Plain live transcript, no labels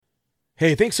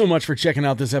Hey, thanks so much for checking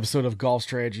out this episode of Golf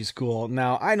Strategy School.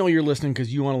 Now, I know you're listening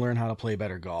because you want to learn how to play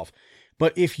better golf.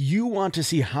 But if you want to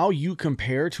see how you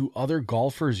compare to other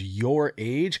golfers your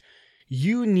age,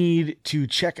 you need to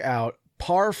check out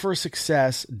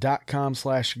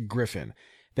parforsuccess.com/Griffin.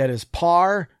 That is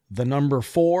par, the number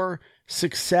 4,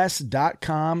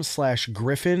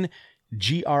 success.com/Griffin,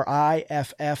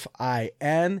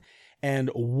 Griffin.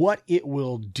 And what it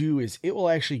will do is it will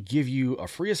actually give you a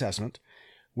free assessment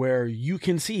where you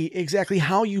can see exactly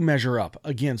how you measure up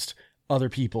against other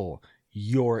people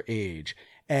your age.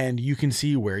 And you can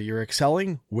see where you're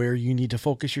excelling, where you need to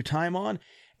focus your time on.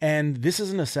 And this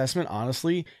is an assessment,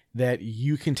 honestly, that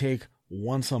you can take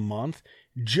once a month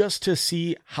just to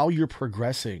see how you're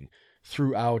progressing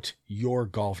throughout your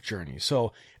golf journey.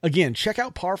 So again, check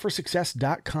out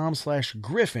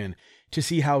parforsuccess.com/Griffin to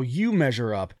see how you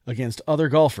measure up against other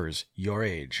golfers your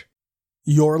age.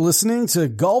 You're listening to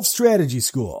Golf Strategy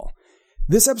School.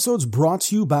 This episode's brought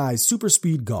to you by Super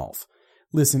Speed Golf.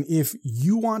 Listen, if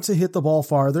you want to hit the ball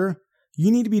farther,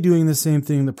 you need to be doing the same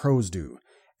thing the pros do.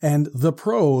 And the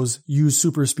pros use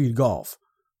Super Speed Golf.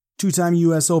 2-time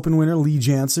U.S. Open winner Lee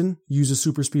Janzen uses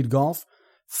Super Speed Golf.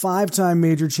 5-time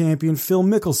major champion Phil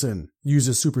Mickelson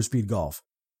uses Super Speed Golf.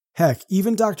 Heck,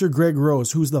 even Dr. Greg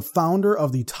Rose, who's the founder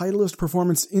of the Titleist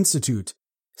Performance Institute,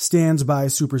 stands by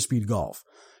Super Speed Golf.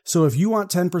 So if you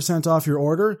want 10% off your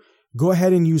order, go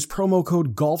ahead and use promo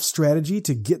code GOLFSTRATEGY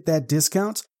to get that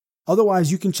discount.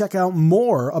 Otherwise, you can check out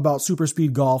more about Super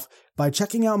Speed Golf by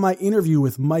checking out my interview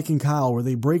with Mike and Kyle, where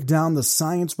they break down the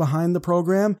science behind the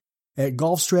program at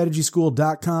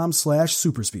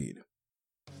golfstrategyschool.com/superspeed.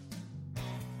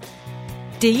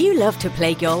 Do you love to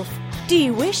play golf? Do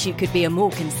you wish you could be a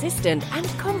more consistent and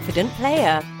confident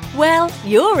player? Well,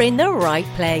 you're in the right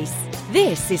place.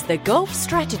 This is the Golf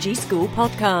Strategy School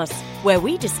podcast, where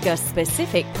we discuss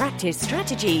specific practice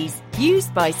strategies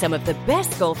used by some of the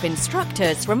best golf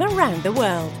instructors from around the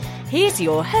world. Here's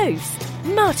your host,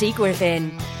 Marty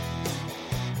Griffin.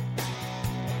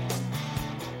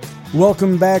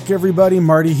 Welcome back, everybody.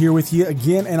 Marty here with you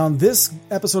again. And on this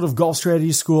episode of Golf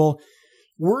Strategy School,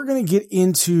 we're going to get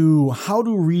into how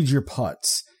to read your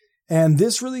putts. And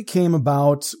this really came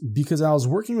about because I was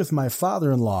working with my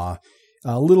father-in-law.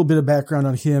 A little bit of background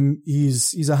on him.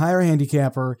 He's a higher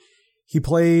handicapper. He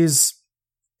plays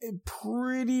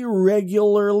pretty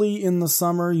regularly in the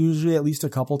summer, usually at least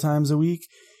a couple times a week.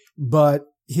 But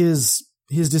his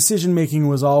decision making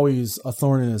was always a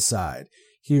thorn in his side.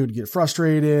 He would get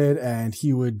frustrated and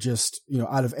he would just,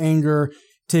 out of anger,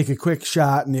 take a quick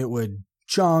shot and it would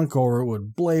chunk or it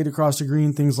would blade across the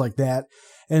green, things like that.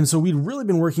 And so we'd really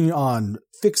been working on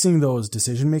fixing those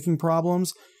decision making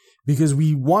problems, because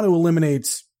we want to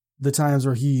eliminate the times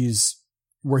where he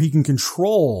can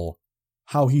control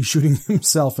how he's shooting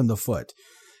himself in the foot.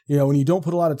 When you don't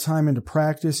put a lot of time into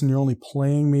practice and you're only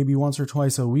playing maybe once or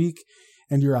twice a week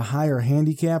and you're a higher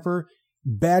handicapper,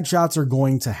 bad shots are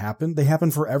going to happen. They happen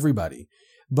for everybody.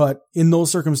 But in those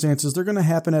circumstances, they're going to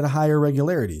happen at a higher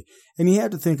regularity. And you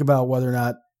have to think about whether or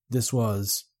not this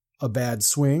was a bad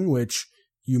swing, which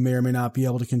you may or may not be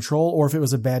able to control, or if it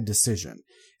was a bad decision.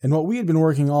 And what we had been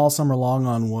working all summer long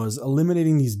on was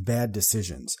eliminating these bad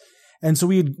decisions. And so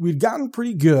we'd gotten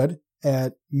pretty good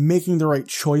at making the right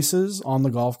choices on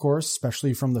the golf course,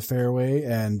 especially from the fairway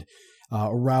and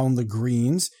around the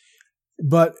greens.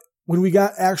 But when we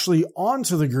got actually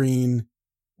onto the green,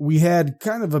 we had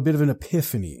kind of a bit of an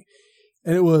epiphany.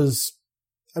 And it was,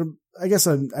 I guess,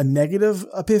 a negative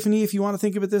epiphany, if you want to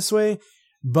think of it this way.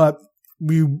 But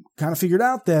we kind of figured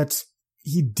out that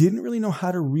he didn't really know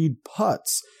how to read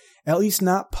putts, at least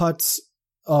not putts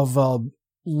of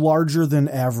larger than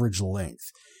average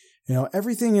length.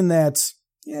 Everything in that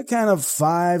kind of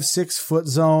 5-6 foot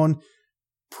zone,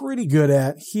 pretty good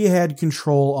at. He had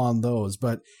control on those.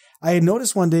 But I had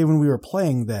noticed one day when we were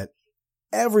playing that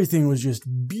everything was just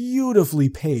beautifully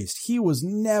paced. He was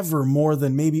never more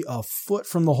than maybe a foot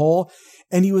from the hole,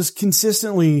 and he was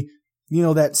consistently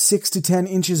that 6 to 10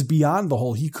 inches beyond the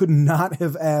hole. He could not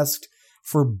have asked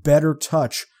for better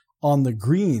touch on the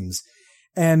greens.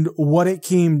 And what it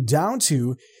came down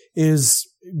to is,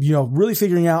 really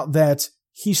figuring out that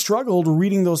he struggled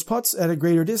reading those putts at a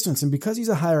greater distance. And because he's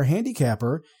a higher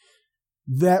handicapper,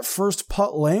 that first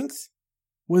putt length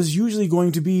was usually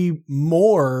going to be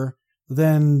more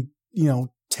than,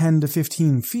 10 to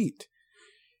 15 feet.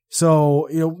 So,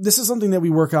 this is something that we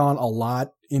work on a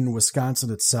lot in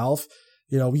Wisconsin itself.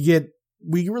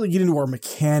 We really get into our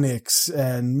mechanics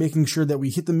and making sure that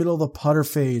we hit the middle of the putter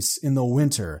face in the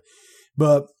winter.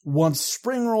 But once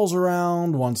spring rolls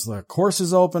around, once the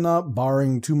courses open up,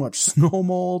 barring too much snow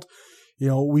mold,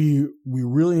 we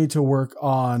really need to work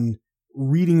on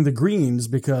reading the greens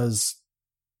because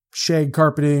shag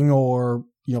carpeting or,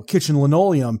 kitchen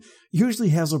linoleum usually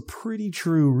has a pretty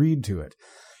true read to it.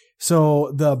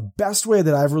 So the best way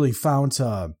that I've really found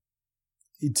to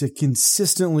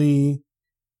consistently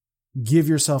give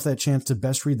yourself that chance to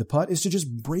best read the putt is to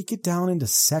just break it down into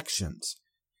sections.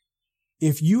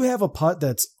 If you have a putt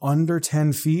that's under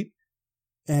 10 feet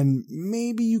and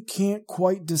maybe you can't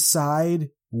quite decide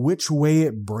which way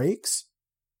it breaks,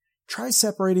 try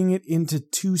separating it into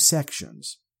 2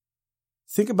 sections.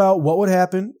 Think about what would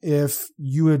happen if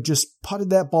you had just putted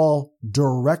that ball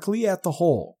directly at the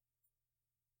hole.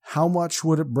 How much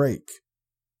would it break?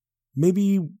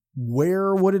 Maybe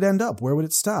where would it end up? Where would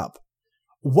it stop?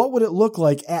 What would it look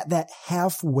like at that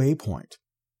halfway point?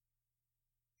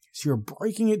 So you're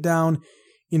breaking it down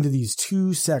into these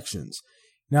 2 sections.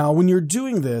 Now, when you're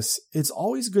doing this, it's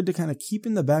always good to kind of keep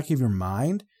in the back of your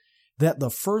mind that the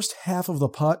first half of the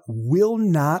putt will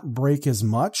not break as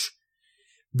much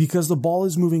because the ball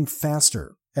is moving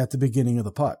faster at the beginning of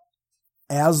the putt.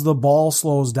 As the ball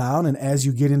slows down and as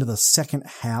you get into the second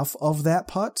half of that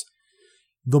putt,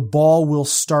 the ball will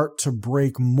start to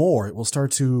break more. It will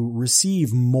start to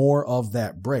receive more of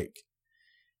that break.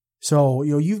 So,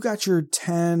 you've got your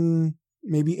 10,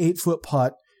 maybe 8-foot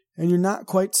putt, and you're not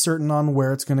quite certain on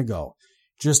where it's going to go.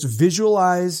 Just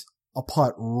visualize a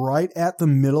putt right at the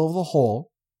middle of the hole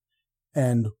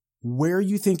and where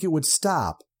you think it would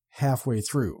stop halfway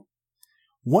through.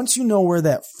 Once you know where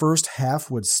that first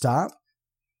half would stop,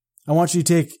 I want you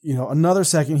to take, another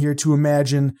second here to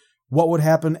imagine what would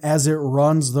happen as it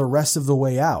runs the rest of the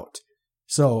way out.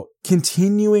 So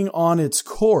continuing on its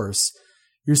course,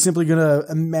 you're simply going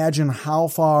to imagine how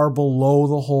far below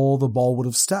the hole the ball would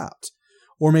have stopped,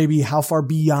 or maybe how far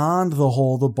beyond the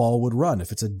hole the ball would run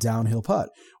if it's a downhill putt,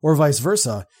 or vice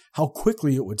versa, how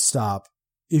quickly it would stop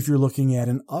if you're looking at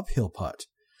an uphill putt.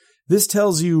 This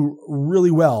tells you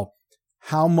really well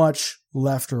how much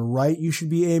left or right you should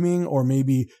be aiming, or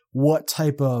maybe what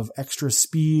type of extra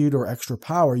speed or extra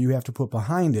power you have to put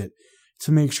behind it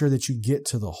to make sure that you get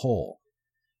to the hole.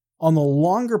 On the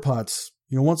longer putts,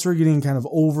 once we're getting kind of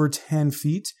over 10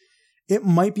 feet, it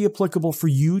might be applicable for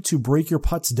you to break your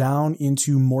putts down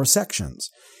into more sections.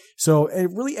 So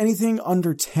really anything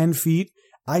under 10 feet,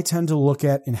 I tend to look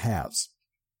at in halves.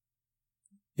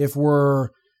 If we're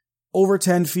over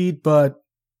 10 feet, but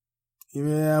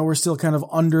we're still kind of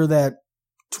under that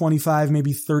 25,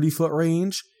 maybe 30-foot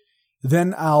range,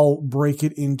 then I'll break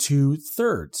it into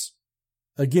thirds.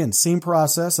 Again, same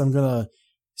process. I'm going to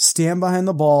stand behind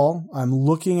the ball. I'm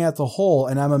looking at the hole,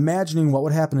 and I'm imagining what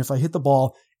would happen if I hit the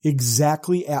ball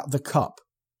exactly at the cup.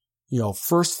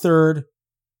 First third,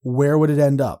 where would it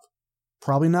end up?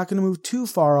 Probably not going to move too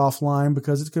far offline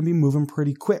because it's going to be moving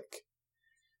pretty quick.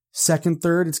 Second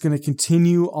third, it's going to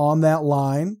continue on that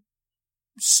line,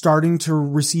 starting to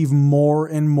receive more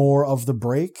and more of the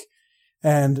break.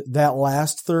 And that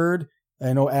last third,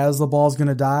 as the ball's going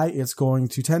to die, it's going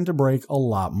to tend to break a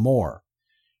lot more.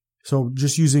 So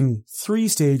just using 3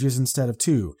 stages instead of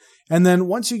 2. And then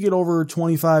once you get over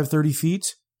 25, 30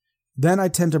 feet, then I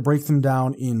tend to break them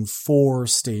down in 4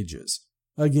 stages.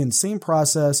 Again, same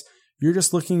process. You're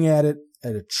just looking at it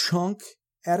at a chunk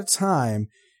at a time,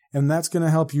 and that's going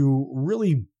to help you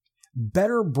really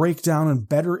better break down and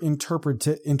better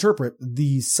interpret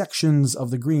the sections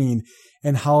of the green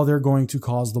and how they're going to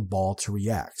cause the ball to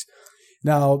react.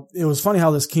 Now, it was funny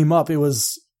how this came up. It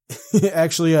was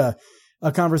actually a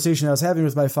conversation I was having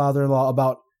with my father-in-law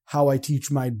about how I teach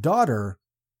my daughter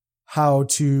how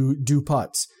to do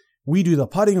putts. We do the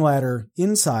putting ladder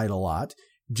inside a lot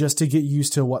just to get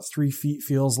used to what 3 feet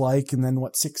feels like and then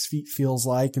what 6 feet feels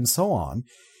like and so on.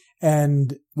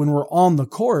 And when we're on the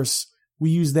course, we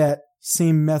use that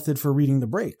same method for reading the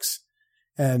breaks.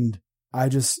 And I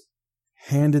just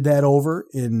handed that over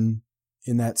in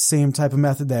that same type of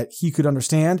method that he could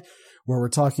understand, where we're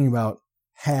talking about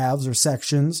halves or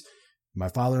sections. My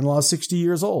father-in-law is 60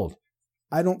 years old.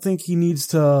 I don't think he needs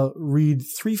to read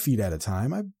 3 feet at a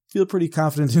time. I feel pretty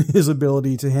confident in his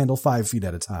ability to handle 5 feet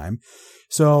at a time.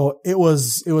 So it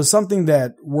was something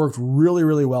that worked really,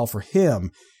 really well for him.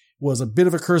 It was a bit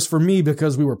of a curse for me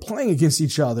because we were playing against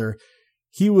each other.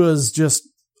 He was just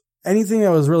anything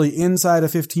that was really inside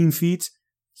of 15 feet.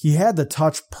 He had the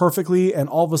touch perfectly, and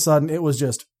all of a sudden it was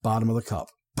just bottom of the cup,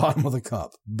 bottom of the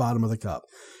cup, bottom of the cup.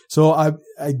 So I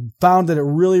found that it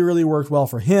really, really worked well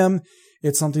for him.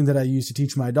 It's something that I used to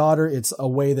teach my daughter. It's a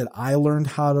way that I learned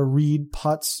how to read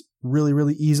putts really,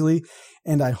 really easily,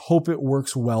 and I hope it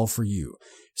works well for you.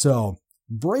 So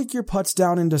break your putts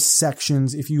down into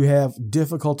sections if you have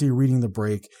difficulty reading the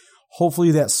break.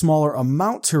 Hopefully that smaller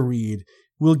amount to read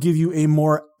will give you a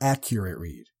more accurate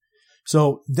read.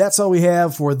 So that's all we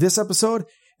have for this episode.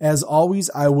 As always,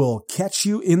 I will catch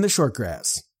you in the short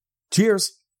grass.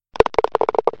 Cheers.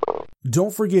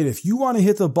 Don't forget, if you want to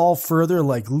hit the ball further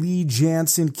like Lee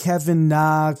Jansen, Kevin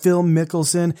Na, Phil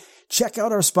Mickelson, check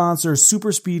out our sponsor,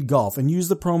 Superspeed Golf, and use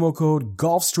the promo code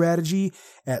GolfStrategy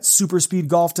at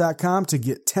superspeedgolf.com to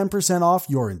get 10% off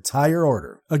your entire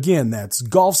order. Again, that's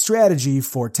Golf Strategy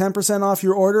for 10% off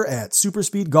your order at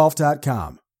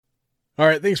superspeedgolf.com. All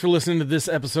right, thanks for listening to this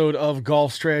episode of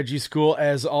Golf Strategy School.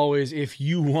 As always, if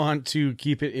you want to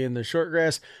keep it in the short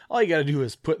grass, all you got to do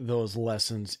is put those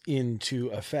lessons into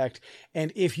effect.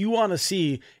 And if you want to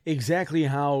see exactly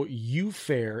how you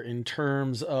fare in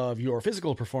terms of your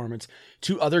physical performance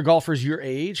to other golfers your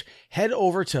age, head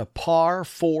over to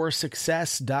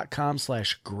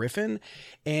par4success.com/Griffin,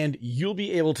 and you'll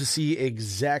be able to see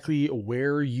exactly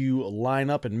where you line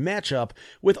up and match up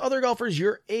with other golfers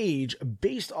your age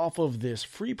based off of this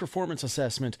free performance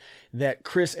assessment that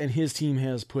Chris and his team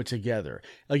has put together.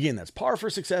 Again, that's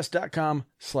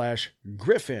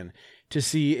par4success.com/Griffin to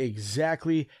see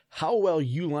exactly how well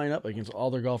you line up against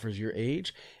other golfers your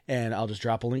age. And I'll just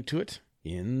drop a link to it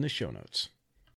in the show notes.